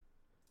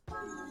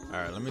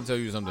Alright, let me tell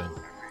you something.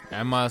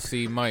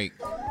 MIC Mike.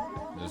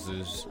 This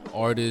is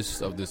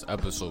artist of this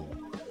episode.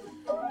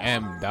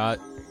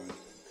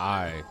 M.I.C.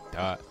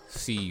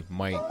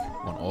 Mike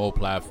on all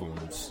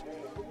platforms.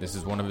 This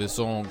is one of his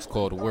songs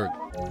called Work.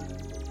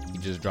 He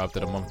just dropped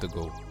it a month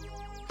ago.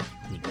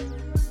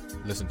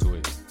 Listen to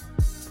it.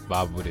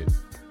 Vibe with it.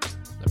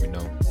 Let me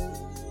know.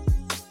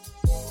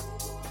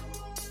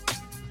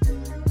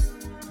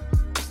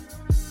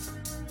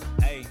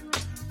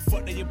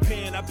 Your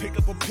pen, I pick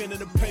up a pen and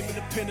a payment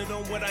depending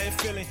on what I am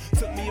feeling.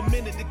 Took me a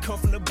minute to come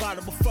from the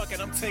bottom, but fuck it,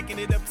 I'm taking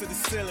it up to the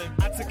ceiling.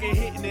 I took a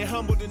hit and it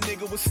humbled the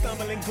nigga, was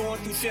stumbling, going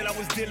through shit. I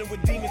was dealing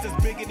with demons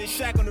that's bigger than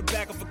Shaq on the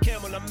back of a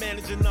camel. I'm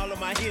managing all of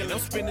my healing. I'm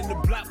spinning the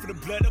block for the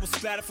blood that was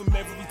splattered from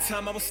every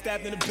time I was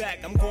stabbed in the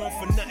back. I'm going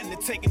for nothing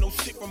and taking no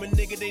shit from a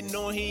nigga. They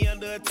know he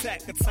under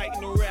attack. I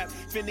tighten the rap.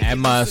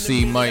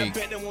 MIC Mike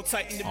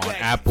on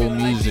Apple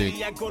Music,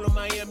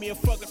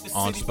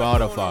 on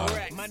Spotify.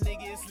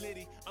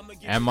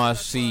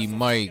 MIC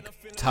Mike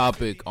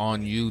topic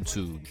on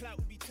YouTube.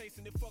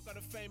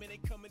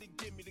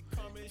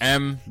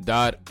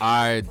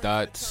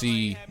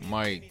 M.I.C.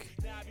 Mike.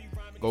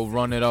 Go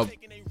run it up.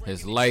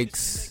 His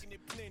likes.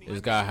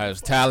 This guy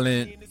has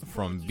talent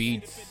from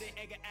beats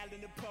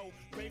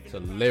to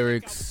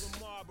lyrics.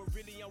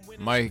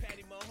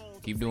 Mike,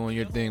 keep doing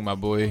your thing, my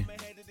boy.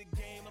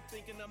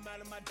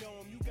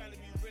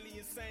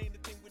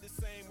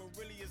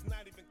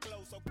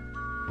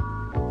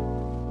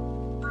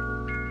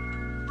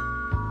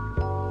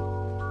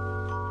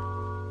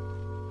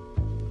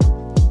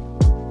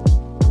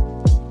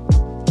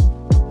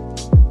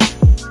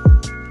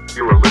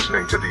 You are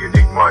listening to the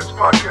Unique Minds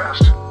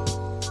Podcast.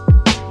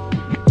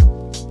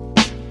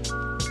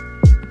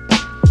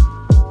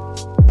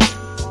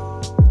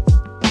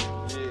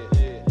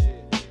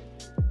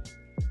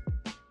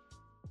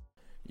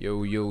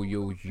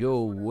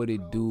 Yo, what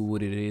it do,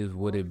 what it is,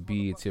 what it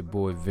be. It's your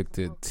boy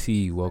Victor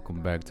T.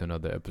 Welcome back to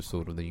another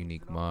episode of the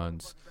Unique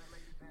Minds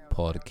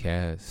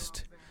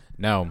Podcast.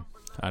 Now,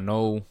 I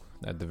know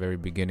at the very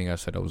beginning I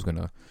said I was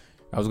gonna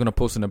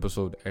post an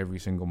episode every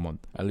single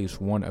month, at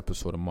least one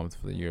episode a month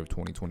for the year of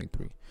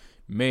 2023.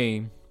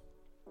 May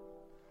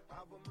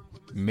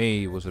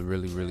was a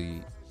really,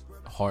 really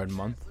hard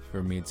month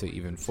for me to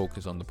even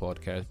focus on the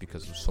podcast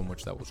because of so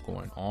much that was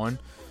going on.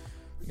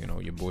 You know,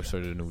 your boy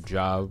started a new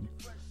job.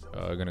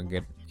 Gonna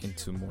get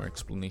into more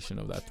explanation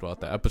of that throughout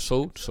the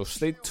episode. So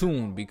stay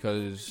tuned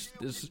because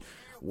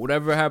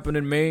whatever happened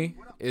in May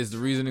is the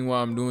reasoning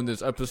why I'm doing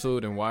this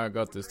episode and why I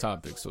got this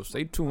topic. So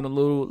stay tuned a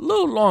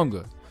little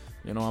longer.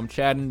 You know, I'm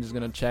chatting, just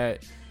gonna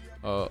chat,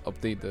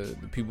 update the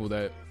people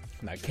that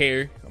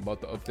care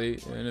about the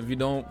update. And if you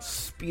don't,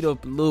 speed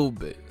up a little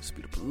bit,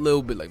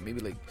 like maybe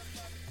like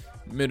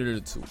a minute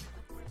or two.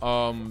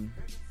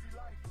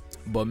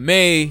 But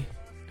May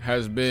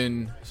has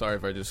been, sorry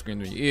if I just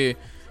screamed in your ear.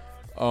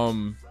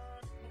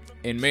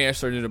 In May I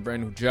started a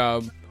brand new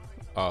job.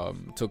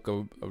 Took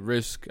a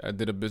risk. I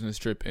did a business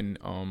trip in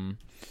I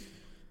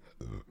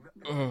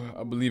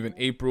believe in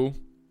April.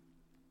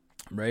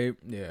 Right?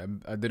 Yeah,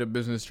 I did a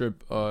business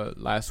trip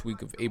last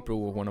week of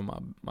April with one of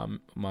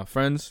my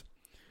friends.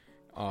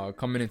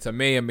 Coming into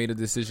May, I made a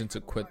decision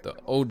to quit the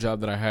old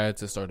job that I had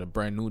to start a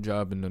brand new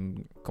job in a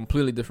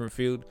completely different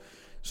field.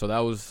 So that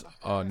was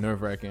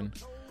nerve-wracking.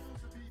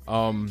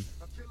 I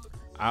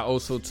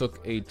also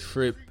took a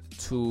trip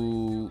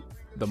to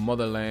the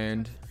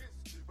motherland.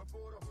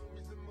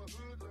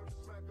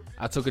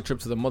 My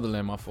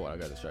fault, I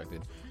got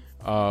distracted.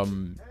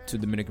 To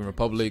Dominican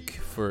Republic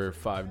for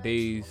 5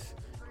 days.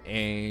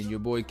 And your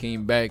boy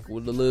came back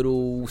with a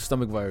little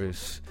stomach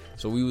virus.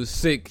 So we was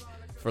sick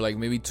for like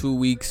maybe 2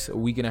 weeks, a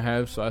week and a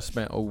half. So I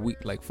spent a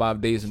week, like 5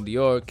 days in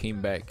DR,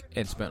 came back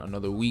and spent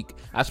another week.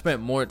 I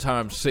spent more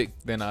time sick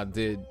than I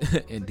did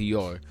in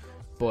DR.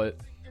 But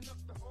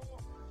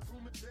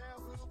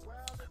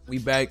we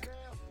back.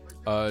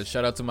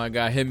 Shout out to my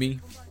guy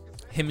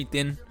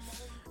Hemitin,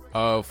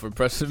 for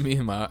pressing me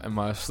in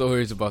my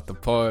stories about the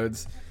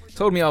pods.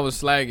 Told me I was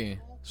slagging.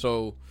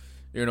 So,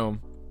 you know,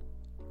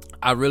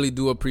 I really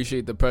do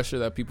appreciate the pressure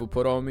that people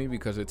put on me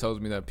because it tells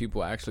me that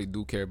people actually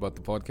do care about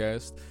the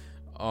podcast.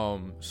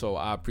 So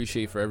I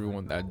appreciate for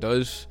everyone that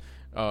does.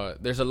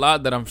 There's a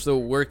lot that I'm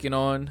still working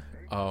on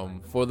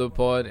for the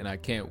pod, and I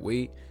can't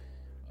wait.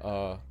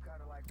 I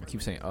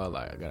keep saying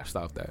like I gotta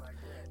stop that.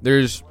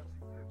 There's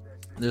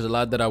a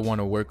lot that I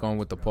want to work on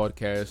with the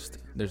podcast.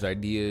 There's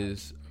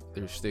ideas,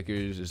 there's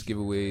stickers, there's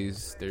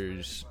giveaways,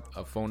 there's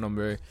a phone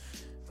number.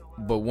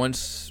 But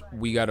once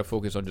we gotta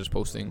focus on just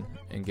posting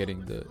and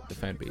getting the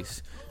fan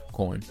base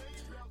going,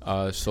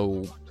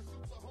 so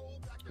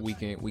we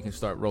can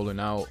start rolling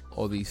out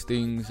all these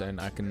things, and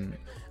I can.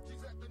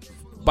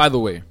 By the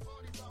way,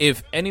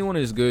 if anyone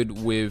is good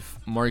with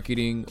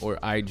marketing or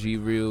IG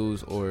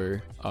reels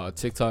or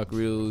TikTok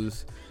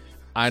reels,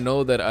 I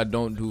know that I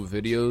don't do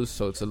videos,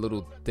 so it's a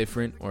little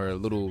different or a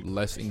little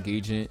less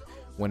engaging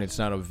when it's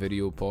not a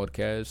video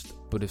podcast.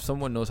 But if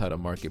someone knows how to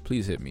market,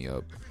 please hit me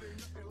up.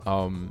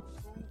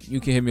 You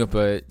can hit me up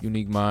at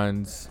Unique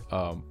Minds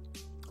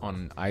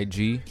on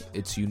IG.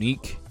 It's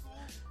unique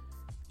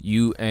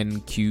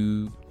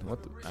UNQ.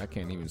 I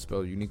can't even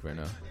spell unique right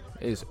now.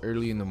 It's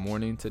early in the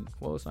morning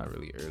well, it's not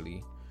really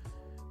early.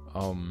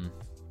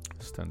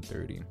 It's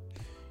 10:30,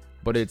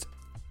 but it's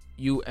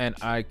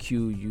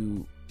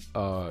UNIQUE,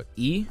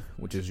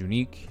 which is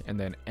unique, and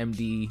then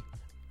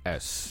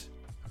MDS,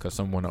 because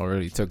someone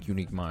already took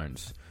unique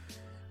minds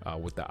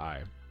with the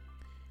I,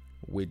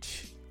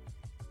 which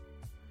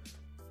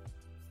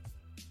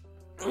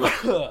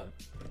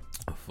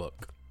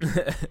fuck.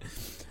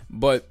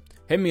 But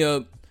hit me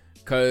up,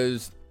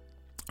 because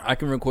I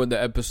can record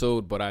the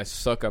episode, but I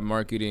suck at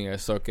marketing, I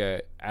suck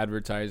at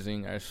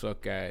advertising, I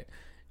suck at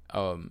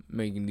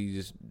making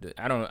these.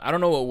 I don't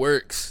know what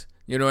works,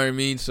 you know what I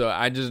mean? So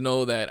I just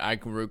know that I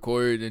can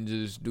record and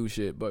just do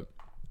shit. But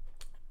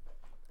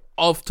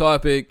off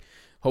topic,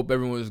 hope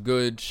everyone's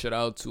good. Shout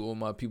out to all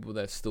my people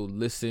that still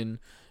listen.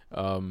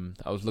 I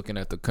was looking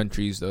at the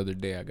countries the other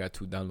day. I got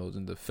 2 downloads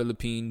in the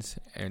Philippines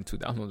and 2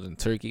 downloads in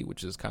Turkey,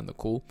 which is kind of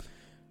cool.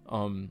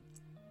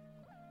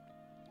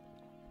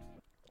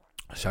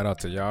 Shout out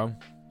to y'all.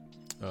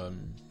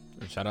 And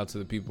shout out to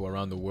the people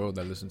around the world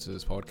that listen to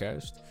this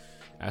podcast.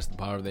 That's the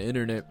power of the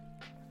internet.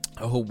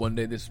 I hope one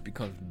day this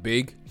becomes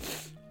big.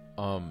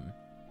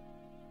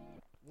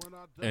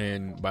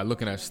 And by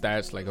looking at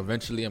stats, like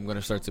eventually I'm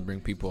gonna start to bring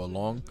people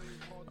along.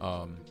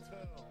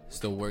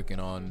 Still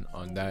working on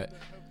that.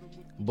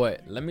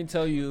 But let me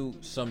tell you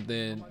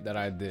something that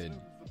I did,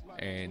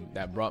 and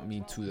that brought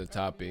me to the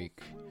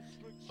topic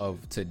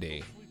of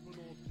today.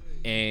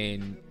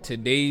 And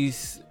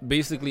today's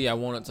basically, I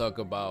want to talk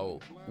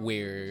about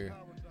where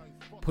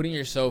putting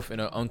yourself in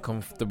an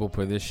uncomfortable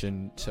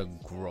position to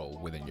grow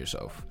within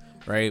yourself,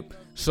 right?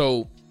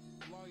 So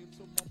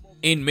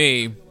in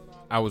May,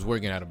 I was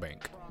working at a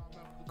bank,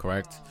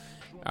 correct?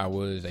 I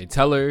was a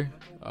teller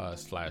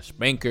 /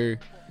 banker.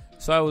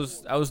 So I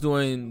was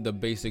doing the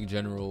basic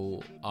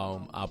general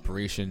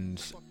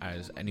operations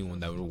as anyone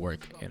that would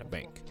work in a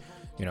bank.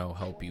 You know,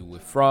 help you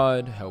with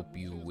fraud, help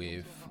you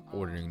with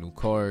ordering new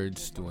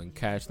cards, doing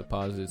cash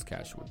deposits,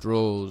 cash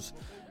withdrawals,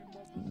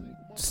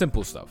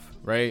 simple stuff,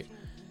 right?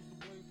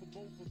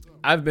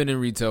 I've been in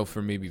retail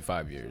for maybe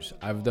 5 years.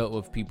 I've dealt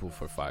with people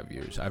for 5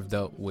 years. I've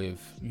dealt with,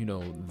 you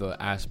know,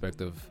 the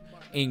aspect of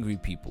angry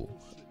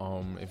people.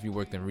 If you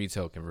worked in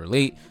retail, can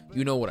relate.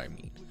 You know what I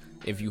mean.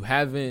 If you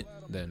haven't,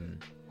 then,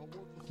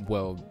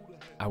 well,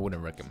 I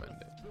wouldn't recommend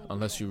it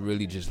unless you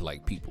really just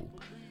like people.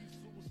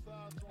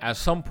 At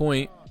some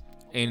point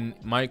in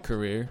my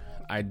career,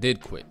 I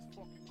did quit.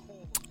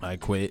 I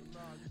quit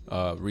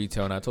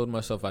retail, and I told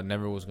myself I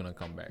never was gonna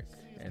come back.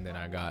 And then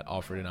I got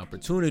offered an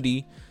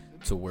opportunity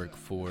to work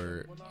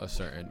for a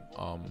certain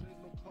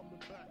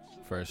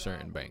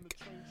bank.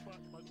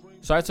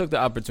 So I took the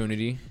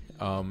opportunity.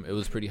 It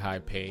was pretty high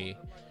pay,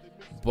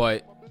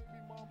 but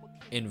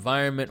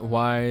environment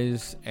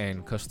wise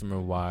and customer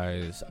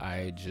wise,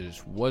 I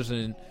just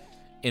wasn't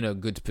in a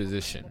good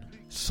position.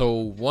 So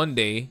one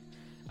day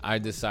I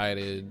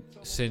decided,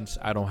 since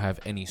I don't have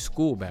any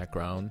school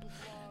background,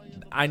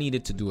 I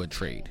needed to do a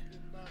trade.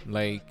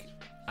 Like,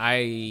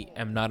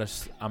 I'm not a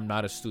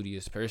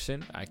studious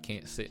person. I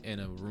can't sit in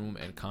a room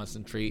and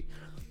concentrate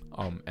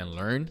and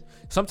learn.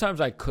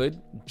 Sometimes I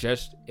could,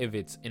 just if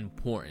it's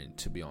important,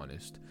 to be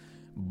honest.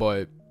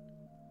 But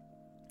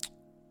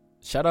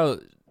shout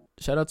out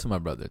to my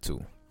brother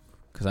too,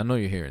 because I know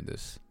you're hearing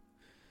this.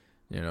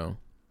 You know,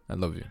 I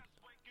love you.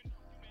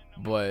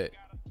 But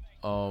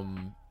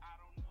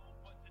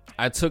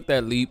I took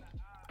that leap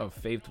of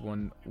faith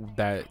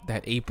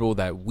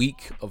that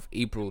week of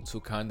April, to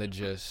kind of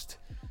just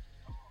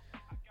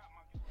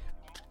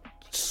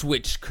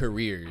switch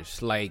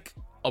careers, like,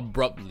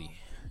 abruptly,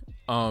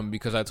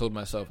 because I told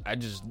myself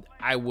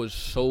I was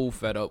so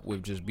fed up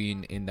with just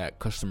being in that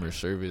customer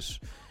service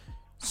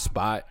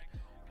spot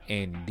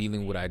and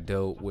dealing with what I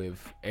dealt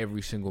with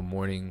every single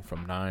morning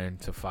from 9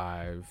 to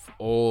 5,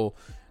 all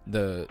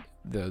the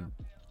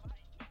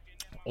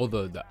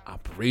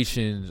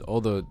operations, all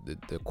the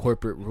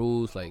corporate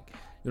rules, like,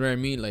 you know what I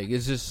mean? Like,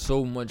 it's just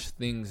so much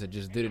things that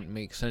just didn't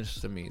make sense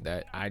to me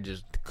that I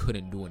just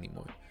couldn't do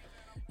anymore,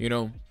 you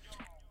know?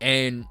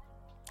 And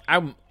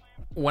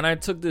when I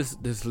took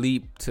this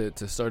leap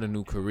to start a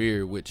new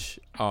career, which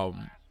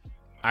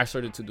I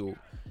started to do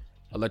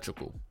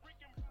electrical.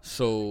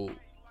 So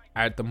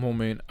at the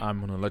moment,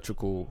 I'm an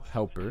electrical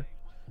helper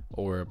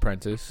or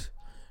apprentice,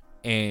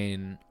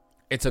 and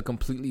it's a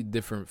completely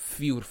different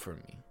field for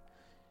me.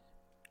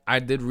 I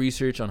did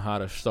research on how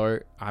to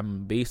start.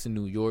 I'm based in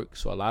New York,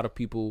 so a lot of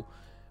people,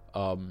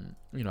 I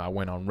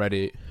went on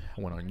Reddit,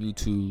 I went on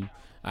YouTube.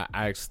 I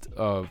asked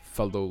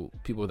fellow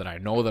people that I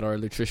know that are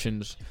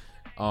electricians.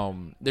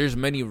 There's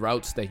many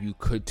routes that you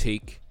could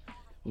take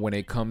when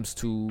it comes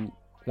to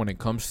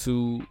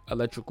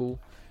electrical.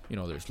 You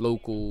know, there's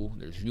local,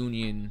 there's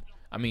union.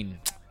 I mean,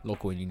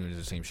 local and union is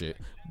the same shit.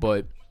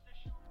 But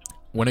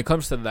when it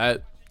comes to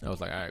that, I was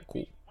like, all right,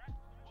 cool.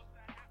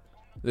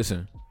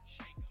 Listen,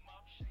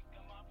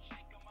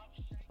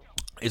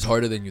 it's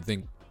harder than you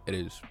think it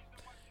is.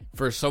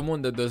 For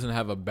someone that doesn't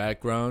have a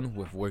background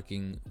with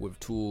working with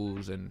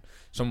tools, and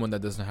someone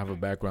that doesn't have a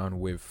background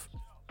with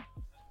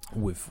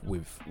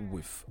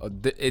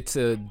it's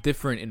a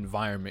different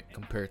environment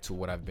compared to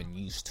what I've been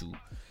used to.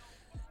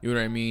 You know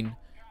what I mean?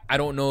 I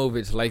don't know if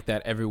it's like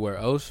that everywhere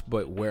else,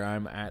 but where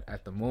I'm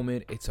at the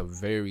moment, it's a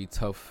very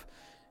tough,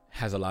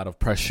 has a lot of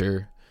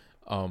pressure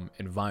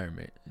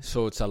environment.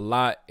 So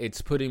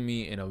it's putting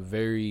me in a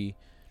very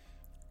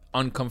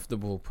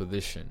uncomfortable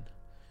position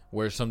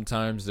where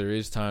sometimes there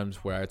is times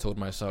where I told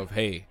myself,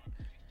 hey,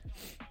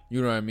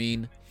 you know what I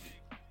mean?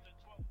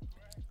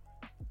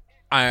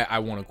 I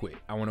want to quit.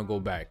 I want to go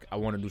back. I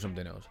want to do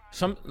something else.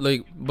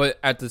 But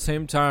at the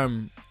same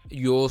time,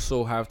 you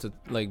also have to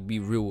be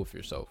real with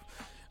yourself.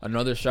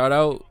 Another shout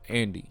out,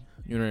 Andy.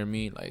 You know what I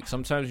mean? Like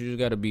sometimes you just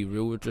gotta be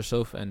real with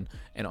yourself and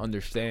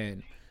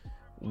understand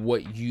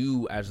what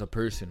you as a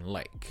person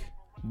like.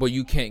 But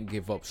you can't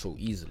give up so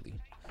easily.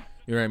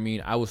 You know what I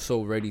mean? I was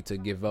so ready to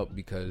give up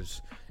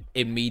because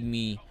it made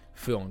me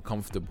feel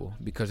uncomfortable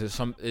because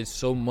it's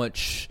so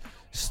much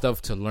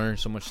stuff to learn,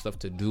 so much stuff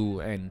to do,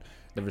 and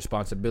the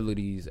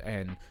responsibilities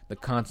and the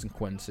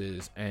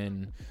consequences,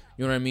 and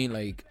you know what I mean?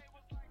 Like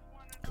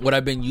what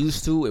I've been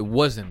used to, it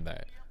wasn't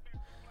that.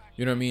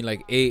 You know what I mean?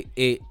 Like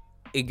it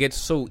gets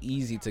so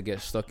easy to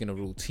get stuck in a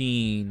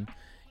routine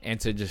and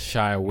to just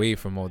shy away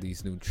from all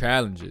these new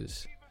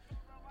challenges.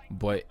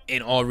 But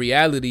in all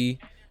reality,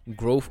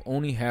 growth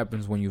only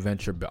happens when you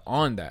venture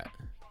beyond that.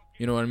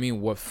 You know what I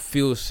mean? What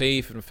feels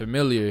safe and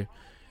familiar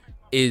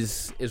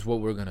is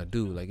what we're gonna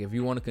do. Like if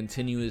you want to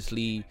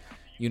continuously,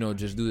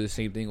 just do the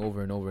same thing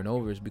over and over and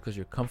over, it's because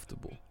you're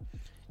comfortable.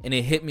 And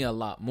it hit me a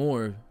lot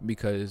more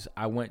because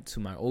I went to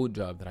my old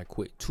job that I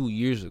quit 2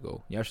 years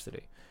ago,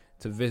 yesterday,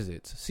 to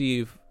visit, to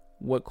see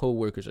what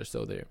co-workers are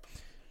still there.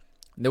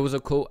 There was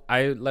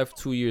I left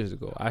 2 years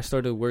ago. I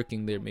started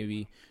working there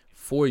maybe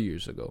 4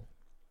 years ago.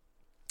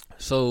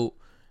 So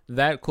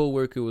that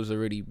co-worker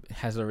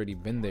has already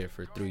been there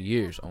for 3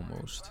 years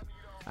almost.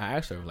 I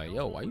asked her, like,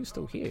 yo, why you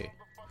still here?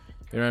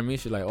 You know what I mean?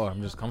 She's like, oh,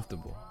 I'm just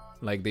comfortable.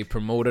 Like, they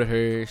promoted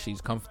her.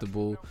 She's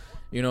comfortable.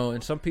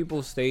 And some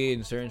people stay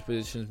in certain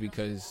positions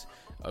because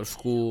of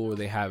school or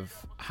they have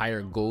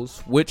higher goals,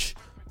 which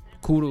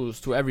kudos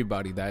to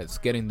everybody that's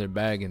getting their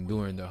bag and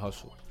doing their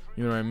hustle.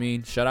 You know what I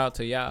mean? Shout out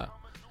to y'all.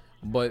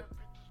 But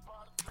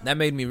that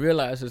made me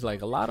realize it's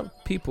like a lot of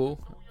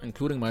people,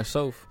 including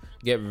myself,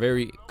 get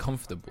very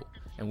comfortable.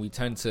 And we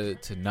tend to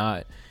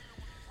not,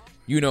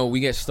 we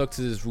get stuck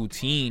to this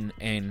routine,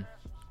 and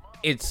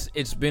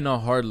it's been a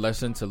hard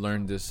lesson to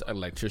learn this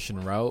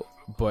electrician route,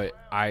 but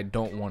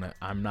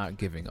I'm not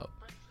giving up.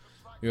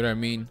 You know what I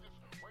mean?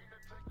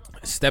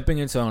 Stepping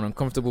into an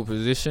uncomfortable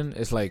position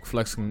is like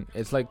flexing.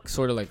 It's like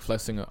sort of like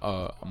flexing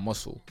a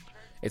muscle.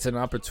 It's an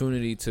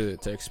opportunity to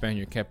expand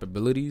your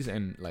capabilities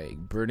and like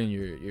broaden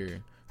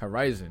your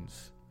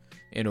horizons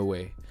in a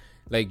way.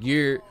 Like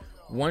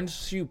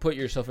once you put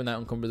yourself in that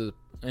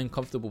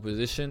uncomfortable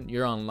position,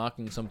 you're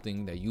unlocking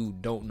something that you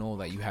don't know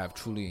that you have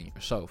truly in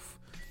yourself.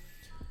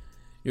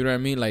 You know what I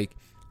mean? Like,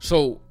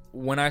 so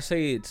when I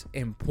say it's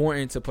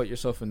important to put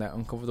yourself in that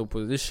uncomfortable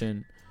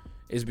position,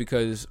 is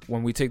because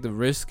when we take the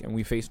risk and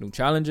we face new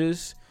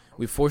challenges,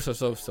 we force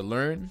ourselves to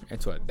learn and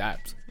to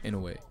adapt in a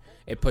way.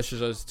 It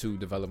pushes us to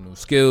develop new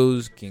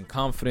skills, gain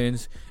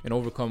confidence, and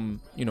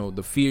overcome,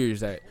 the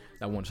fears that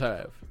one's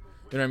have.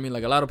 You know what I mean?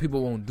 Like, a lot of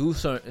people won't do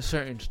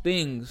certain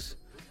things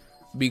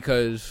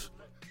because,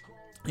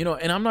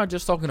 and I'm not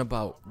just talking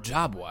about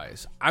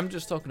job-wise. I'm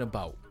just talking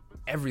about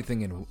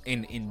everything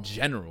in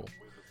general.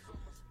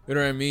 You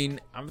know what I mean?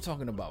 I'm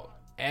talking about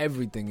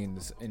everything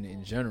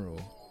in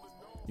general.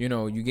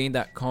 You gain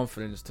that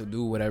confidence to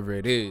do whatever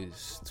it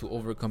is, to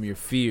overcome your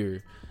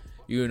fear.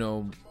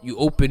 You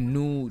open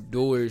new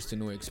doors to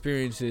new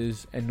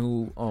experiences and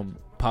new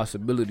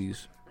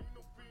possibilities.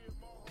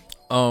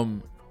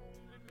 And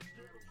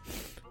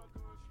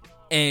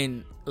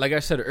like I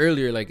said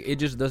earlier, like it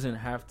just doesn't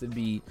have to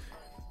be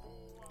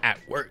at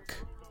work.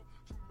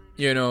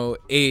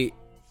 It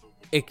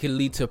can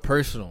lead to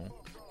personal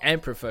and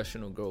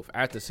professional growth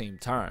at the same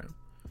time.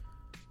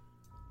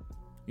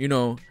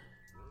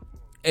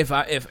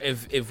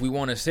 If we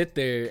want to sit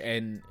there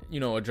and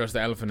address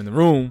the elephant in the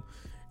room,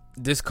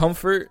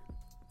 discomfort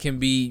can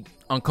be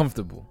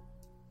uncomfortable.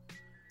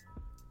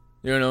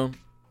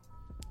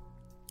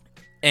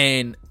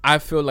 And I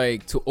feel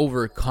like to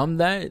overcome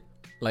that,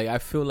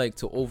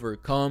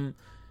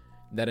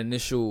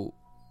 initial,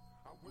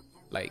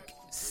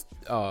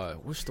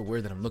 what's the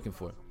word that I'm looking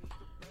for?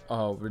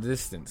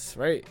 Resistance,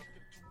 right?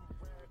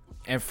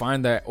 And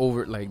find that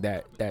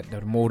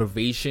that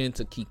motivation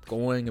to keep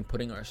going and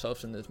putting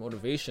ourselves in this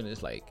motivation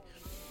is like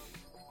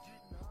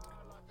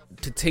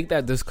to take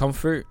that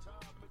discomfort,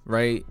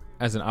 right,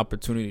 as an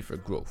opportunity for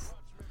growth.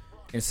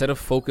 Instead of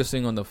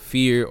focusing on the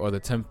fear or the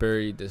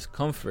temporary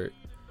discomfort,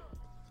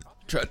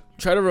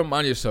 try to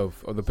remind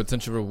yourself of the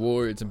potential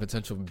rewards and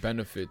potential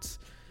benefits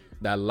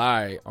that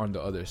lie on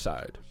the other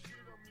side.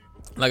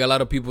 Like a lot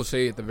of people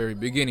say at the very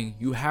beginning,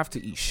 you have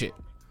to eat shit.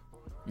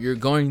 You're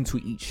going to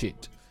eat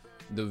shit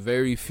the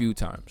very few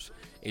times.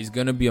 It's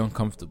gonna be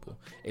uncomfortable.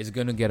 It's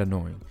gonna get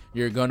annoying.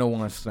 You're gonna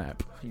want to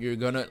snap. You're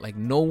gonna, like,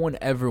 no one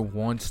ever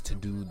wants to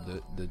do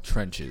the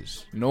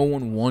trenches. No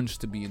one wants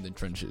to be in the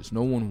trenches.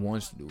 No one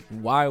wants to do.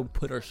 Why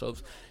put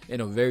ourselves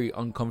in a very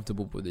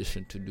uncomfortable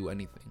position to do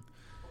anything?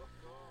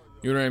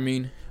 You know what I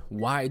mean?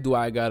 Why do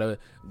I gotta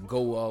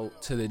go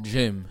out to the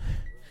gym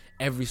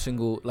every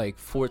single, like,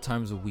 4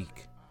 times a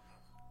week?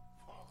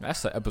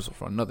 That's an episode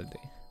for another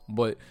day.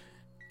 But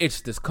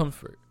it's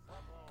discomfort.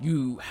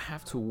 You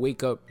have to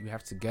wake up, you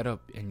have to get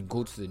up and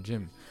go to the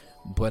gym.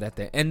 But at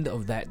the end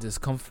of that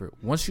discomfort,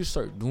 once you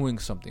start doing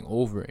something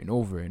over and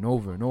over and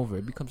over and over,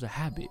 it becomes a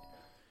habit.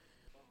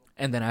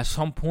 And then at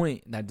some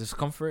point, that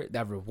discomfort,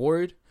 that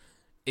reward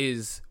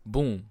is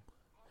boom.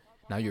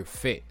 Now you're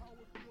fit,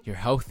 you're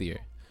healthier,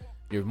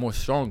 you're more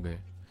stronger.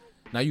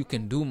 Now you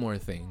can do more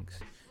things.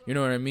 You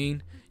know what I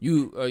mean?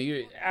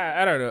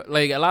 I don't know.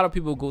 Like, a lot of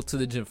people go to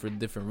the gym for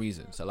different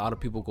reasons. A lot of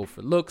people go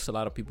for looks. A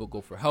lot of people go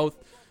for health.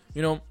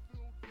 You know,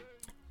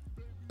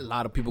 a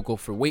lot of people go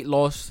for weight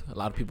loss. A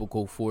lot of people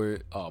go for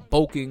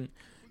bulking.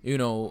 You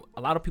know,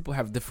 a lot of people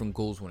have different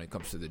goals when it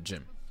comes to the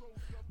gym.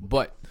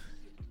 But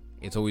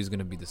it's always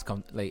gonna be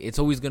it's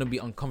always gonna be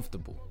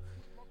uncomfortable.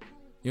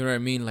 You know what I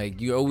mean?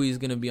 Like, you're always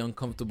gonna be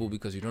uncomfortable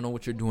because you don't know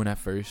what you're doing at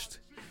first.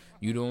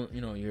 You don't,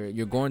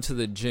 you're going to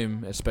the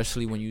gym,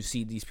 especially when you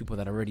see these people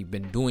that already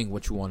been doing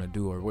what you want to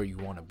do or where you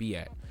want to be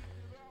at.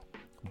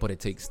 But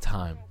it takes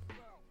time.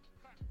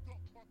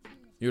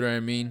 You know what I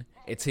mean?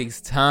 It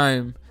takes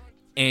time,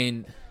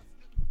 and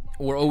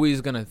we're always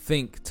going to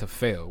think to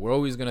fail. We're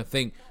always going to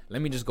think, let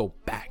me just go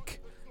back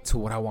to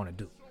what I want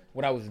to do,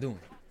 what I was doing.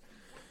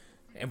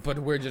 But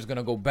we're just going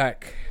to go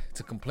back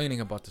to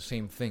complaining about the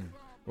same thing.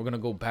 We're going to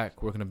go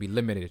back. We're going to be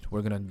limited.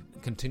 We're going to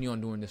continue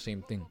on doing the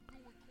same thing.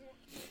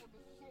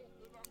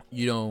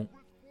 You know,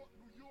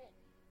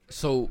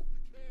 so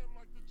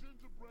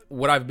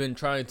what I've been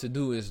trying to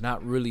do is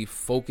not really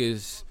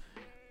focus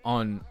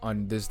on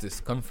this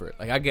discomfort.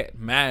 Like, I get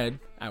mad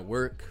at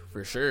work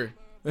for sure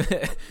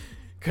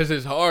because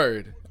it's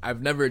hard.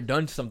 I've never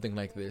done something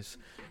like this.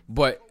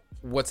 But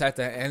what's at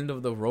the end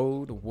of the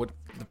road, what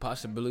the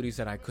possibilities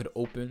that I could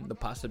open, the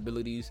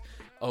possibilities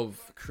of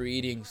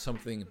creating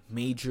something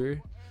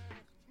major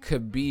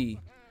could be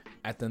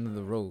at the end of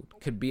the road,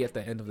 could be at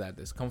the end of that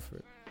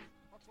discomfort.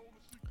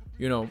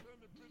 You know,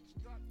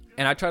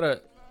 and I try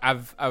to,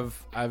 I've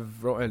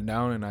written it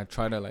down, and I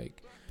try to,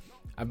 like,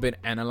 I've been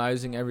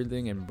analyzing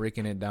everything and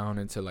breaking it down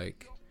into,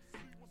 like,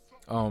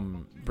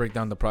 break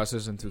down the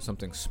process into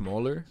something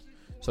smaller.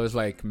 So it's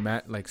like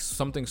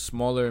something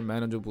smaller,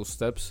 manageable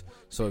steps,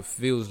 so it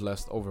feels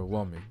less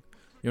overwhelming.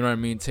 You know what I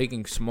mean?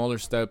 Taking smaller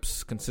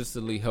steps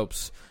consistently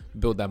helps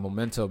build that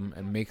momentum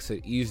and makes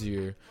it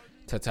easier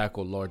to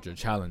tackle larger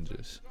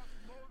challenges.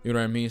 You know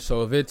what I mean?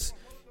 So if it's,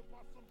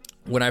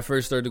 when I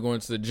first started going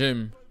to the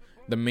gym,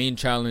 the main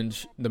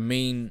challenge,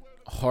 the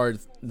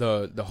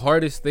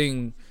hardest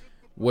thing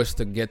was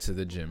to get to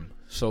the gym.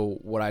 So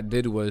what I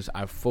did was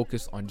I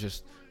focused on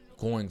just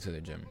going to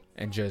the gym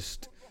and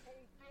just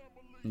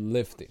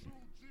lifting.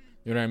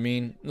 You know what I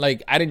mean?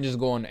 Like, I didn't just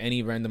go on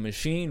any random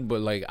machine,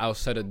 but, like, I'll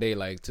set a day,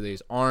 like,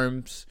 today's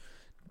arms,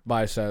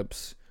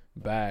 biceps,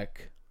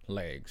 back,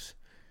 legs.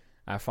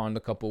 I found a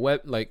couple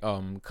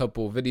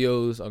couple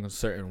videos on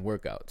certain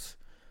workouts.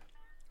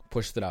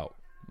 Pushed it out.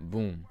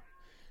 Boom.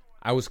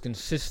 I was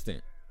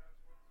consistent.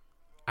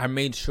 I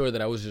made sure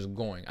that I was just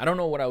going. I don't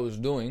know what I was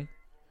doing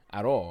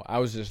at all. I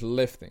was just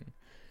lifting.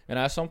 And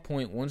at some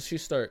point, once you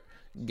start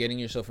getting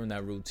yourself in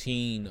that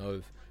routine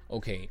of,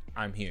 okay,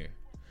 I'm here.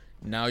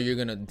 Now you're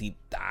going to deep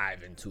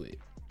dive into it.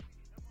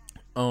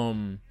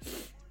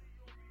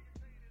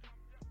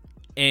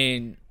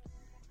 And,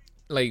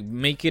 like,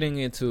 making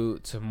it into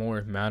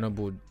more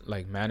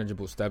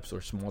manageable steps or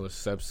smaller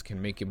steps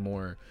can make it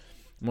more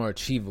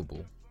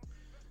achievable.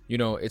 You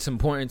know, it's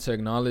important to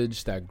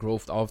acknowledge that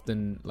growth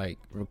often, like,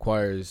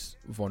 requires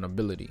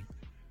vulnerability.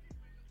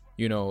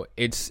 You know,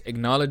 it's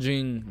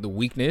acknowledging the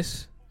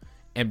weakness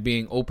and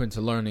being open to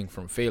learning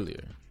from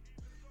failure.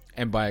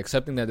 And by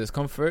accepting that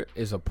discomfort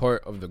is a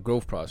part of the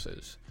growth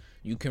process,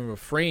 you can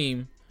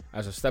reframe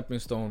as a stepping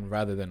stone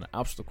rather than an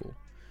obstacle.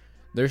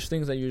 There's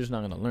things that you're just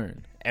not going to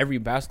learn. Every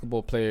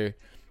basketball player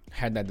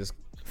had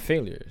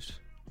failures.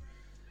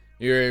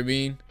 You know what I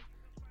mean?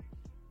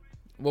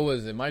 What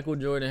was it? Michael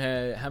Jordan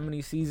had how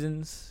many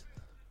seasons?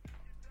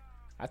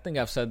 I think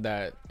I've said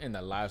that in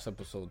the last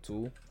episode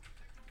too.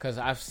 Because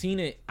I've seen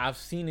that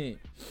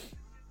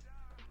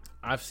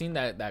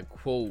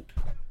quote.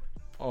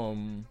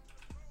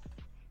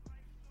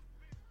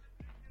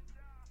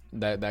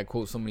 That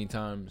quote so many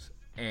times.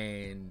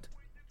 And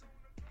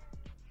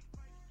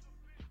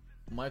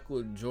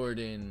Michael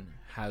Jordan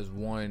has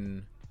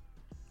won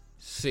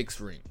 6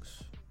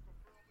 rings.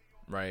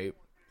 Right?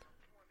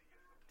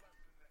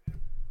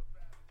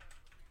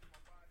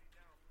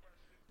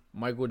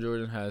 Michael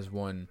Jordan has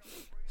won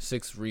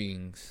 6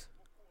 rings,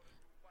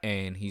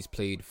 and he's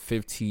played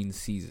 15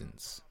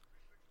 seasons.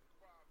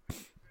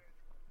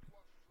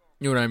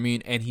 You know what I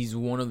mean? And he's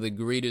one of the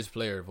greatest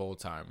players of all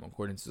time,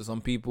 according to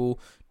some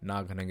people.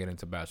 Not gonna get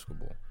into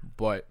basketball,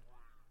 but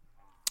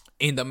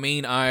in the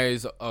main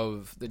eyes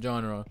of the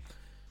genre,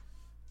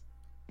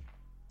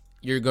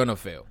 you're gonna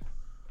fail.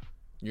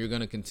 You're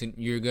gonna continue.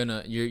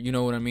 You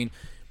know what I mean.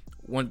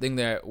 One thing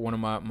that one of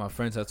my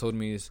friends had told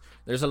me is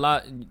there's a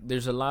lot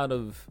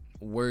of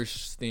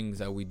worse things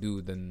that we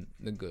do than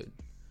the good.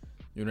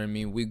 You know what I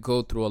mean? We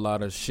go through a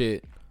lot of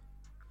shit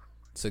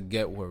to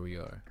get where we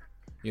are.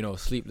 You know,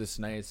 sleepless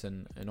nights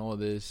and all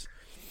this.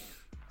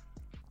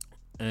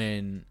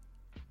 And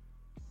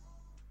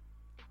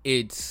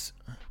it's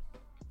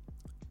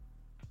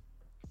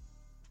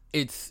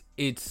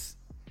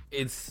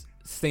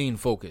staying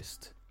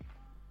focused,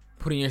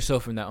 putting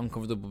yourself in that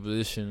uncomfortable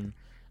position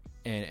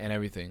and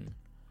everything.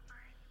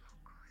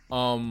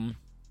 And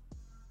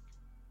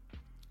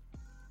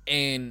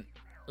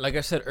like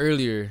I said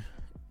earlier,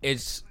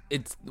 it's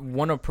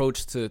one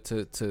approach to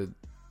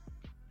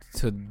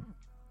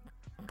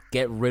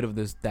get rid of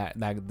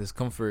that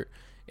discomfort.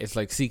 It's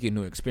like seeking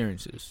new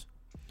experiences.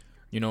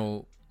 You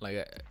know,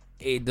 like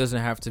it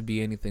doesn't have to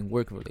be anything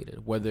work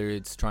related. Whether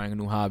it's trying a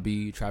new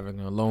hobby, traveling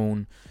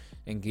alone,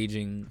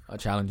 engaging a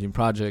challenging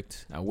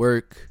project at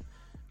work,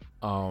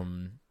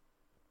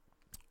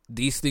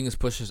 these things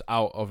push us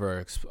out of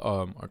our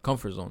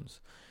comfort zones,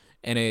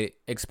 and it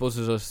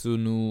exposes us to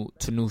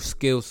new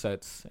skill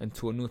sets and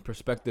to a new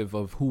perspective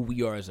of who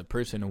we are as a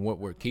person and what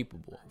we're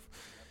capable of.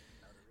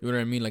 You know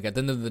what I mean? Like at the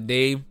end of the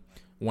day,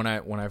 when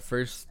I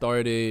first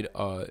started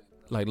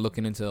like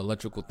looking into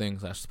electrical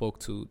things, I spoke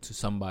to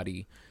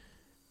somebody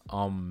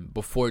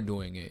before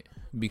doing it,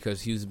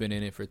 because he's been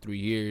in it for 3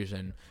 years,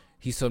 and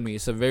he told me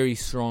it's a very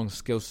strong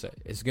skill set.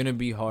 It's gonna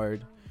be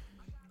hard.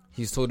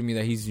 He's told me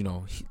that he's,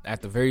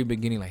 at the very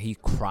beginning, like he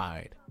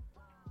cried.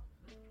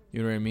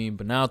 You know what I mean?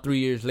 But now 3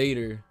 years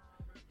later,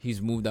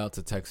 he's moved out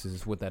to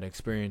Texas with that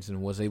experience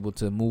and was able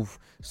to move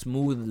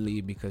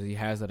smoothly because he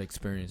has that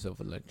experience of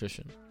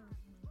electrician.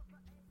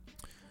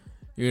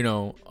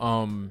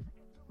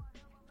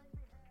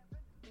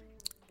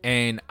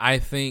 And I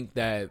think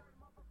that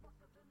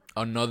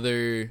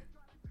another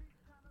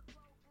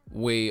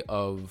way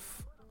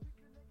of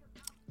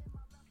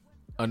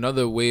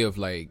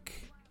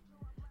like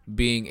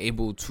being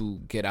able to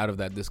get out of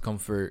that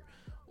discomfort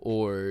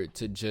or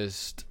to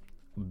just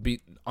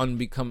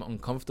become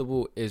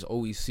uncomfortable is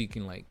always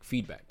seeking like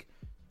feedback,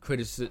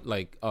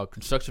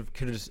 constructive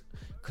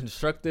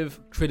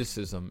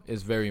criticism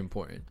is very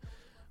important.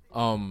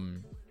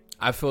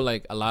 I feel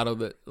like a lot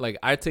of it, like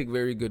I take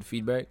very good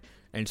feedback,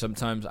 and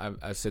sometimes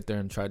I sit there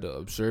and try to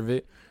observe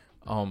it,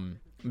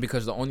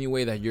 because the only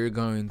way that you're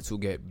going to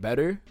get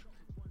better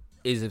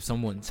is if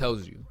someone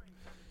tells you.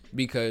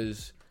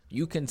 Because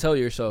you can tell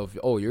yourself,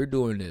 oh, you're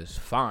doing this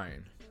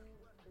fine,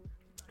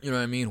 you know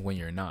what I mean, when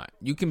you're not.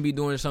 You can be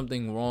doing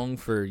something wrong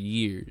for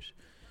years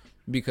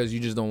because you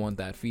just don't want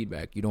that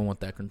feedback. You don't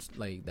want that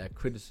that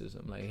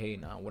criticism, like, hey,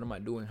 nah, what am I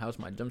doing? How's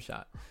my jump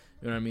shot?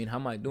 You know what I mean? How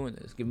am I doing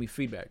this? Give me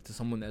feedback to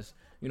someone that's,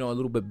 a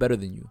little bit better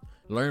than you.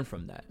 Learn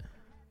from that.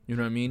 You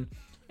know what I mean?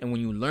 And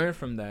when you learn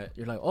from that,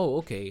 you're like, oh,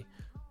 okay,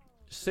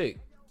 sick.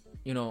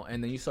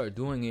 And then you start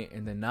doing it,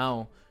 and then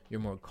now you're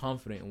more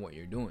confident in what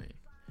you're doing.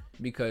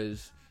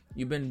 Because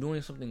you've been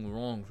doing something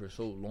wrong for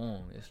so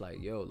long. It's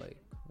like, yo, like,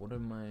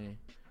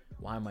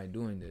 why am I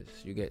doing this?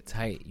 You get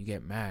tight, you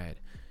get mad.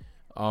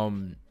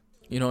 And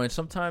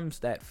sometimes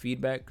that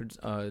feedback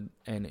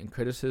and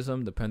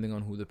criticism, depending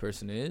on who the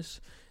person is,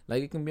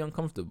 like, it can be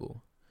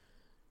uncomfortable.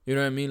 You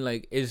know what I mean?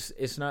 Like,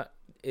 it's not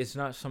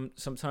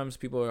sometimes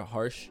people are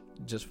harsh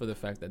just for the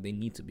fact that they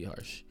need to be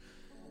harsh.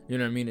 You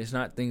know what I mean? It's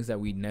not things that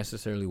we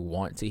necessarily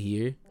want to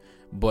hear,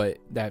 but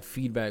that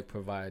feedback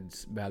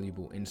provides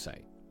valuable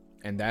insight,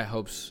 and that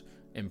helps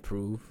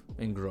improve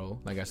and grow.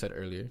 Like I said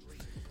earlier,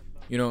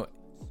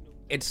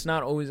 it's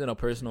not always in a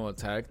personal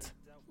attack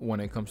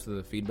when it comes to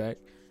the feedback.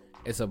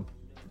 It's a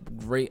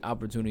great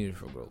opportunity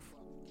for growth.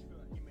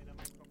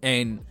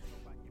 And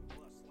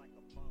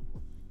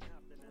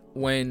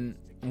when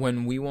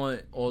we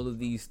want all of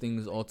these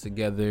things all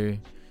together,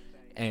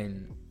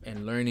 and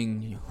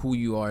learning who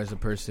you are as a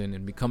person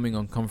and becoming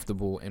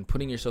uncomfortable and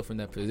putting yourself in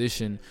that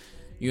position,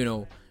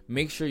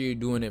 make sure you're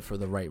doing it for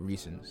the right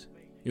reasons.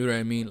 You know what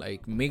I mean?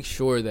 Like, make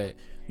sure that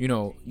you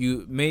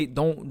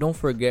don't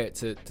forget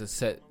to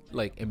set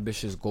like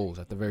ambitious goals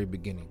at the very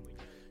beginning.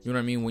 You know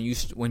what I mean?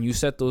 When you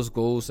set those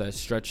goals that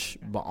stretch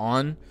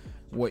beyond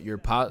what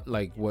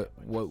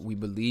what we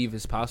believe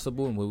is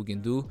possible and what we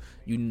can do,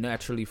 you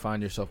naturally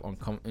find yourself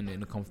in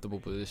uncomfortable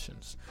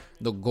positions.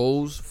 The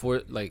goals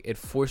it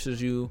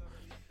forces you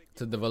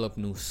to develop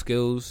new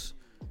skills,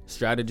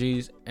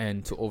 strategies,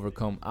 and to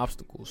overcome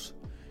obstacles.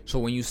 So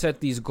when you set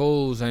these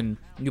goals and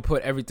you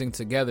put everything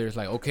together, it's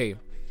like, okay,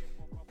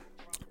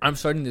 I'm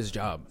starting this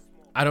job.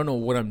 I don't know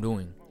what I'm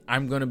doing.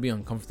 I'm going to be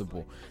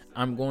uncomfortable.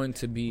 I'm going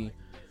to be,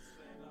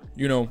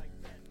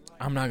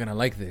 I'm not going to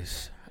like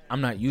this. I'm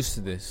not used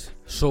to this.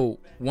 So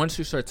once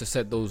you start to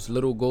set those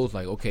little goals,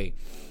 like, okay,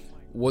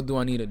 what do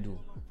I need to do?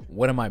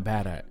 What am I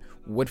bad at?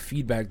 What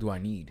feedback do I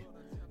need?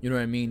 You know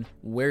what I mean?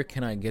 Where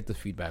can I get the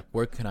feedback?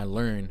 Where can I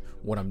learn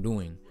what I'm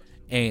doing?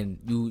 And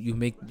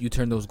you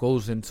turn those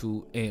goals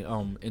into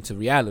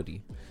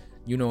reality.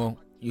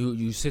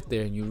 you sit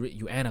there and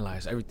you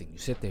analyze everything. You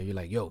sit there, you're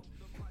like, yo,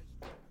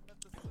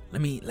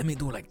 let me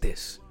do it like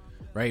this,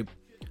 right?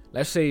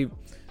 Let's say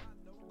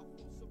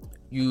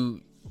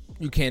you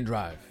can't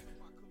drive,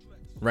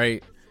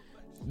 right?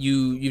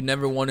 You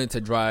never wanted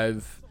to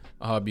drive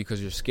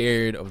because you're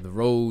scared of the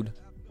road.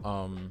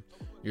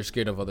 You're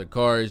scared of other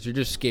cars. You're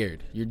just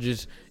scared.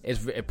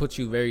 It puts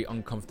you very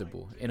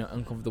uncomfortable, in an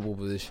uncomfortable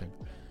position,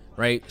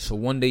 right? So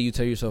one day you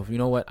tell yourself, you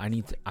know what?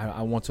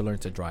 I want to learn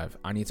to drive.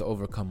 I need to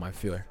overcome my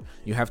fear.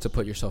 You have to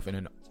put yourself in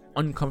an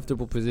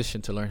uncomfortable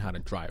position to learn how to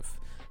drive,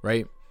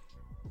 right?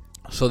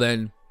 So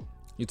then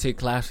you take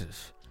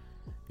classes.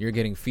 You're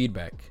getting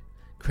feedback,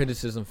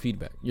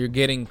 feedback. You're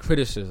getting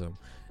criticism.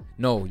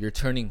 No, you're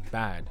turning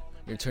bad.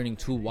 You're turning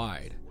too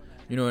wide.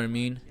 You know what I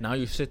mean? Now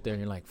you sit there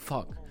and you're like,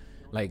 fuck,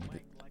 like,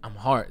 I'm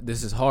hard.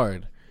 This is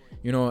hard.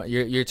 You know,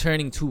 you're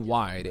turning too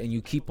wide, and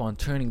you keep on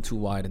turning too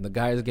wide, and the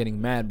guy is getting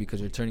mad because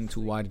you're turning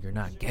too wide and you're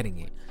not getting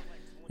it.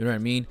 You know what I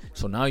mean?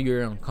 So now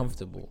you're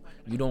uncomfortable.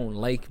 You don't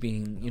like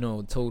being,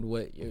 told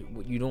what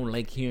you don't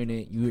like hearing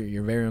it.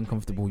 You're very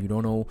uncomfortable. You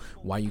don't know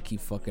why you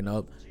keep fucking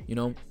up.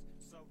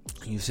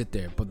 You sit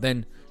there, but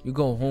then you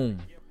go home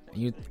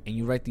and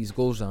you write these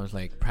goals down. It's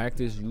like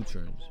practice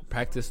U-turns,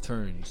 practice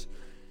turns.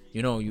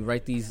 You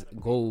write these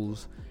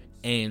goals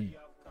and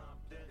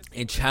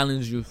it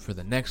challenges you for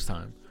the next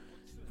time,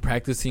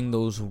 practicing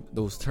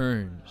those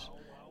turns,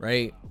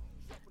 right?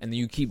 And then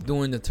you keep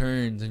doing the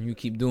turns, and you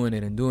keep doing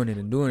it and doing it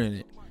and doing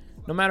it.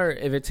 No matter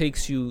if it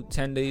takes you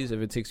 10 days,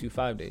 if it takes you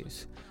 5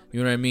 days,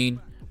 you know what I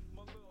mean?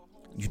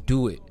 You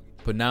do it,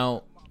 but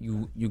now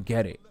you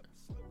get it.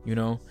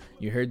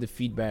 You heard the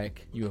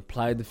feedback, you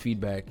applied the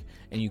feedback,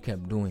 and you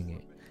kept doing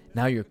it.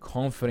 Now you're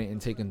confident in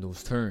taking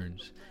those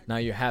turns. Now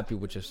you're happy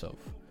with yourself.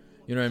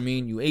 You know what I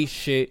mean? You ate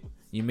shit.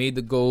 You made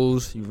the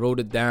goals. You wrote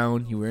it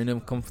down. You were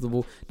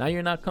uncomfortable. Now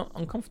you're not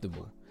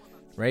uncomfortable,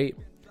 right?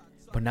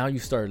 But now you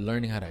start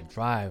learning how to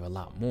drive a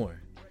lot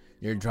more.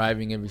 You're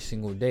driving every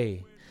single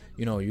day.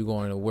 You're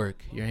going to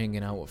work. You're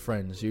hanging out with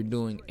friends. You're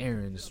doing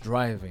errands,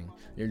 driving.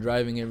 You're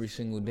driving every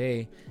single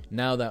day.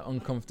 Now that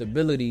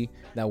uncomfortability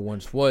that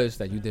once was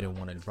that you didn't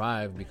want to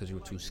drive because you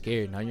were too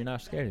scared. Now you're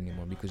not scared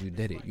anymore because you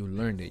did it. You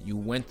learned it. You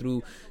went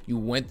through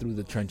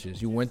the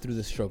trenches. You went through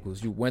the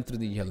struggles. You went through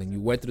the yelling.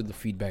 You went through the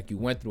feedback. You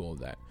went through all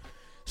that.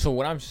 So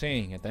what I'm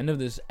saying at the end of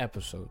this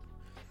episode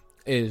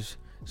is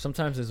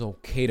sometimes it's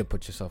okay to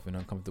put yourself in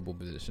uncomfortable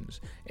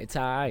positions. It's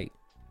alright.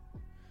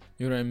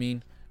 You know what I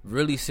mean?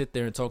 Really sit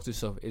there and talk to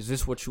yourself. Is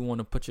this what you want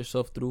to put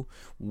yourself through?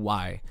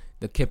 Why?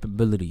 The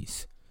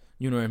capabilities.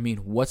 You know what I mean?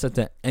 What's at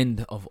the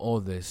end of all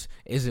this?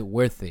 Is it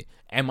worth it?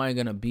 Am I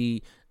going to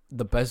be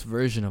the best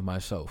version of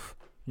myself?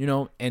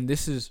 And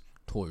this is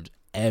towards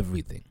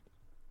everything.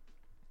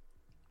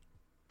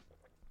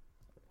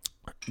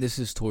 This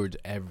is towards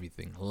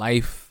everything.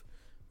 Life,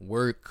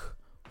 work,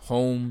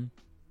 home,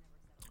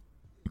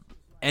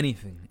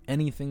 anything. You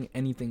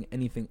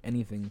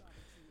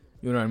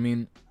know what I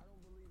mean?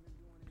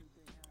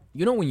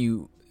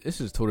 When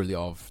this is totally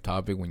off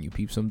topic, when you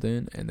peep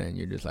something and then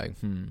you're just like,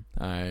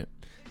 alright,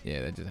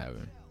 yeah, that just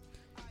happened.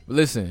 But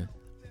listen,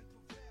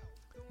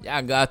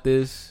 y'all got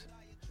this.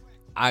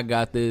 I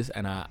got this,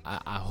 and I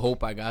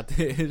hope I got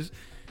this,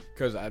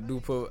 because I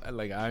do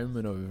I'm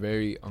in a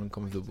very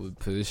uncomfortable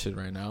position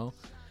right now.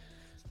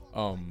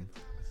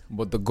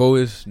 But the goal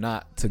is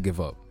not to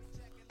give up.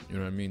 You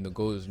know what I mean? The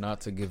goal is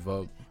not to give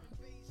up,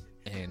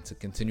 and to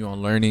continue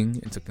on learning,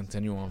 and to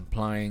continue on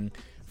applying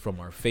from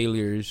our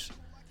failures.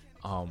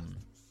 And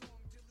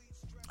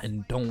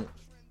don't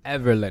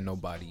ever let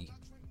nobody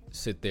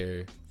sit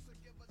there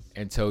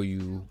and tell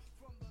you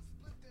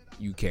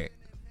can't.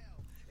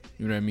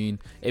 You know what I mean?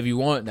 If you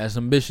want, that's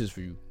ambitious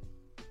for you.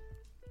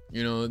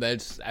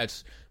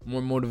 That's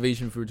more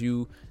motivation for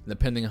you,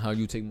 depending on how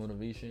you take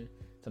motivation.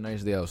 It's a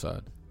nice day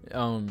outside.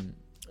 And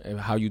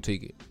how you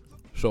take it.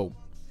 So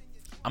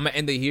I'm gonna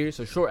end it here. It's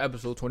a short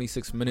episode,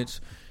 26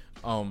 minutes.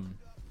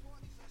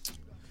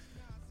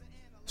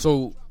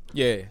 So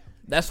yeah,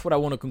 that's what I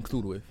want to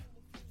conclude with.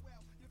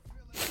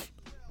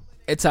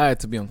 It's hard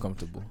to be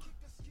uncomfortable.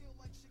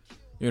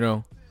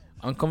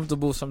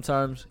 Uncomfortable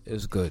sometimes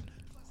is good.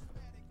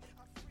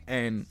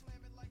 And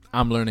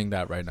I'm learning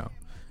that right now.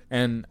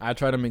 And I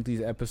try to make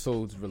these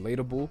episodes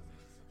relatable,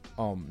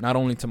 not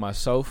only to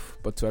myself,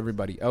 but to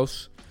everybody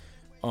else.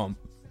 And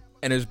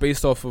it's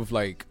based off of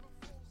like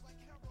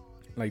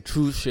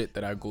true shit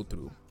that I go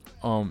through.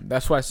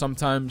 That's why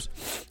sometimes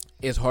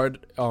it's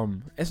hard.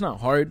 It's not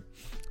hard,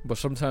 but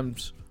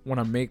sometimes when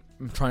I'm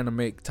trying to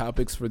make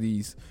topics for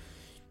these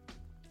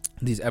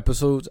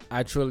episodes,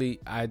 I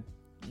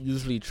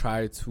usually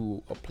try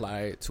to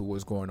apply it to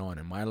what's going on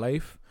in my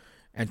life,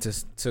 and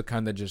to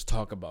kind of just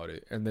talk about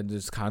it, and then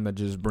just kind of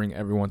just bring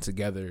everyone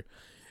together,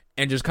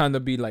 and just kind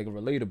of be like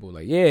relatable,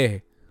 like, yeah,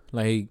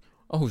 like,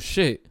 oh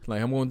shit,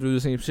 like I'm going through the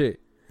same shit,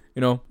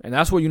 and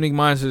that's what Unique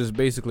Minds is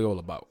basically all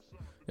about.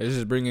 It's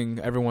just bringing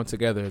everyone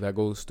together that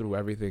goes through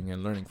everything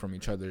and learning from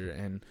each other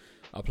and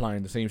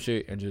applying the same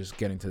shit and just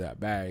getting to that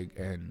bag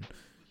and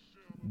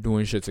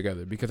doing shit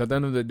together. Because at the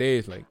end of the day,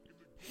 it's like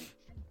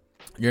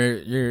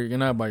you're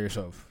not by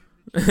yourself.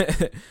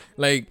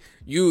 Like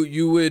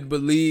you would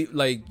believe,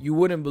 like you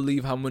wouldn't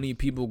believe how many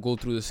people go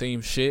through the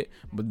same shit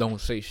but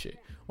don't say shit,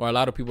 or a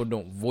lot of people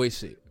don't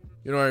voice it.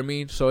 You know what I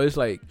mean? So it's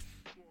like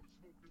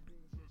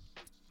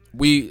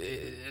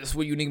it's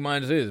what Unique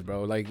Minds is,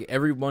 bro. Like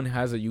everyone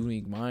has a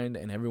unique mind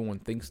and everyone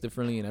thinks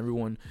differently and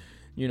everyone,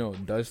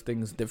 does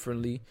things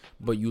differently,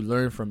 but you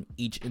learn from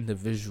each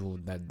individual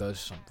that does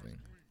something.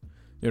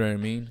 You know what I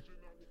mean?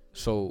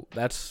 So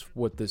that's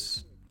what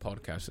this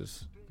podcast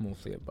is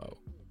mostly about.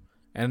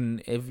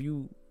 And if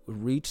you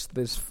reach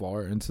this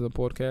far into the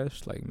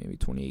podcast, like maybe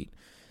 28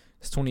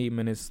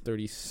 minutes,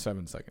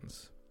 37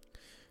 seconds.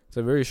 It's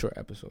a very short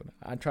episode.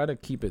 I try to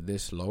keep it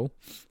this low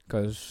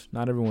because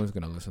not everyone's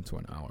going to listen to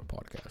an hour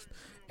podcast.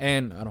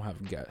 And I don't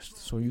have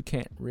guests. So you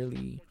can't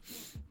really,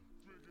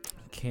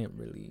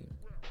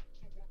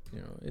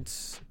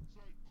 it's,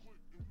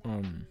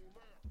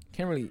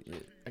 can't really,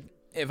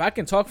 if I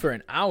can talk for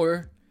an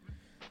hour,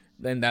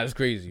 then that's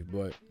crazy.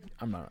 But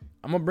I'm not.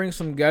 I'm going to bring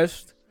some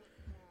guests.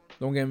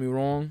 Don't get me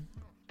wrong.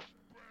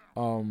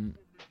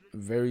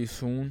 Very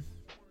soon.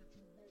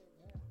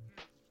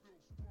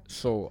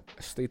 So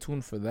stay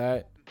tuned for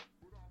that.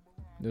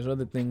 There's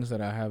other things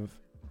that I have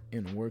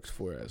in works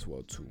for as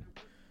well too.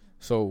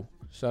 So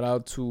shout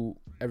out to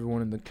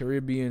everyone in the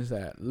Caribbeans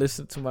that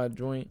listen to my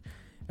joint.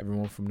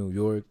 Everyone from New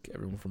York,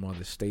 everyone from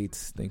other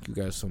states. Thank you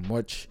guys so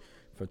much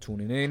for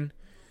tuning in.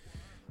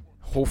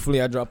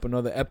 Hopefully I drop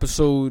another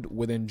episode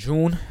within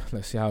June.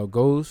 Let's see how it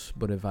goes.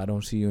 But if I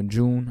don't see you in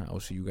June, I'll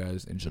see you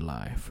guys in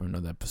July for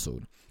another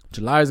episode.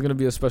 July is going to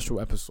be a special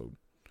episode.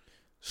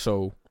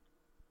 So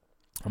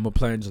I'm going to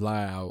plan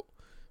July out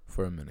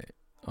for a minute.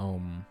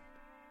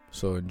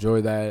 So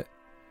enjoy that.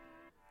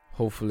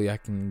 Hopefully I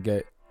can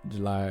get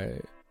July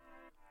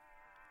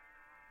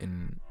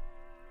in.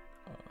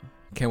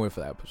 Can't wait for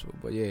that episode.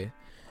 But yeah,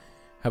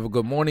 have a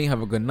good morning,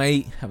 have a good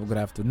night, have a good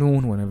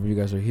afternoon whenever you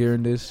guys are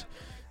hearing this.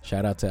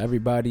 Shout out to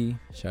everybody.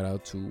 Shout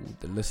out to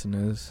the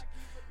listeners.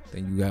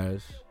 Thank you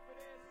guys.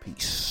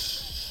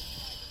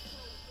 Peace.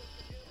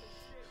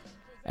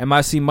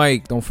 MIC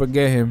Mike, don't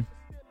forget him.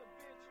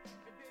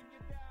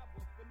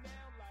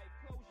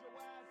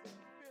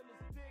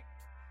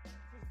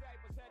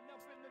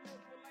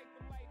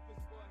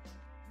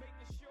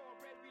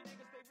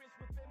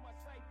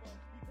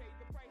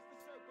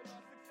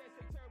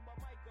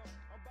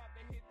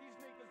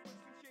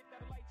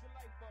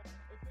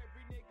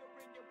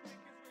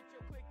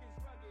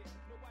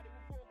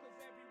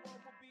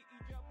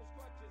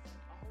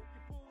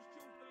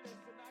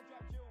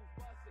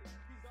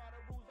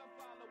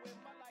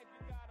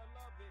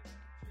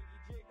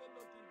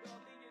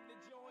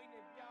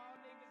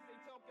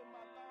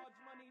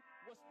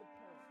 What's the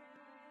point?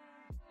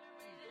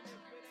 Even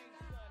if it ain't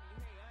sunny,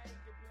 hey, I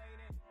ain't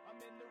complaining. I'm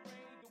in the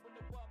rain doing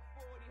the buck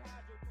 40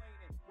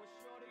 hydroplaning. What's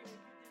shorty?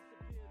 Hope you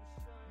disappear the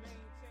sun.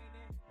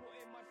 Maintaining,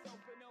 putting myself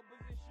in a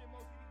position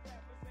most of these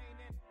rappers ain't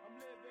in. I'm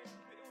living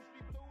the ill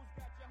street blues,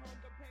 got your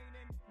hunger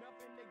painting.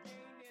 Nothing to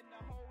gain and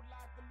a whole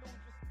lot to lose.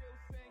 You're still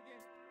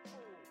singing.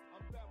 Fool,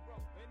 I'm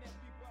thorough, an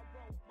empty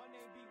burrow. My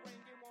name be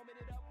ringing, warming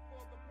it up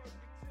for the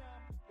perfect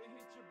time. Then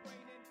hit your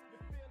brain and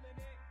you're feeling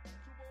it.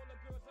 To all the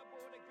girls, I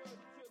bought a girl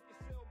who took your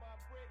silver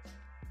bricks.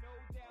 No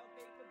doubt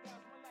they could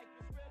vouch my life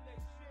is real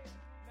as shit.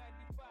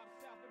 95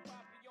 South and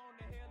Poppy on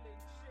the hill and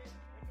shit.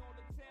 And all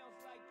the towns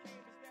like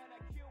Cambridge that I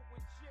kill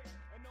with shit.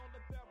 And all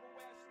the thorough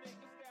ass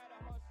niggas that I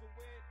hustle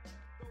with.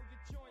 Throw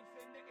your joints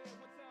in the air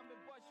one time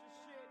and bust your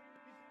shit.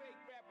 These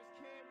fake rappers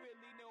can't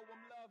really know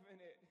I'm loving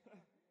it.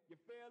 You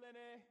feeling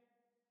it?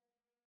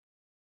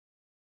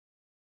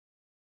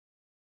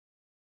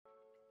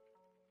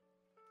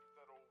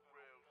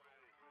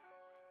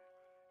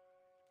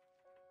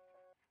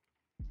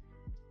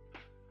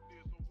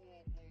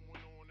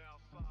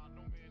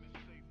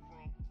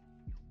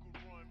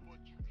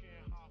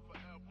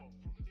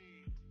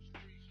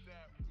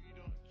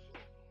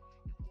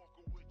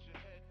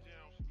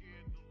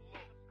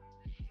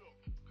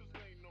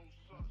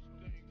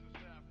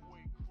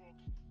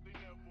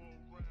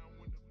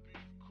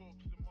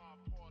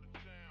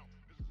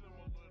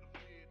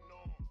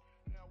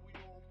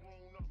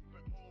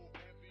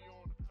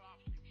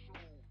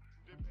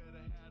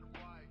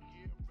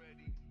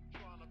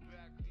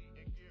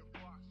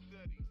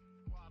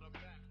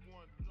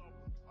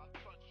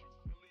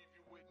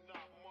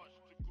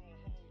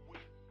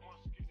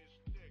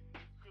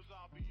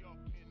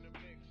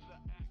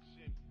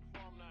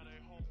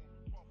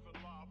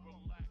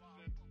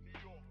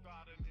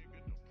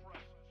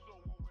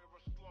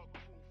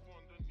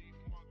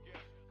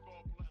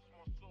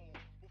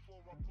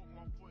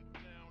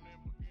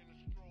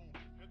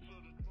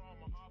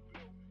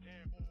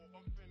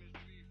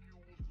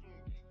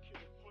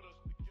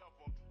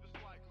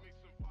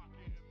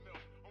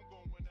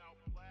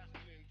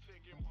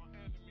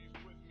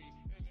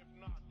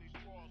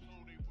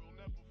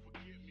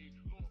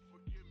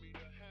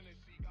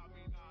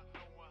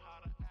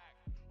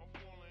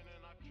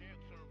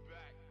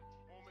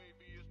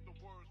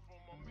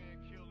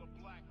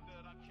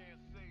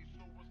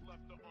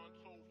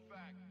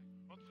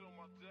 Until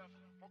my death,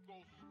 my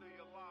goal is to stay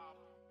alive,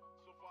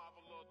 survive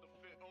hard to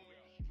fit, only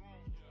the strong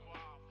survive.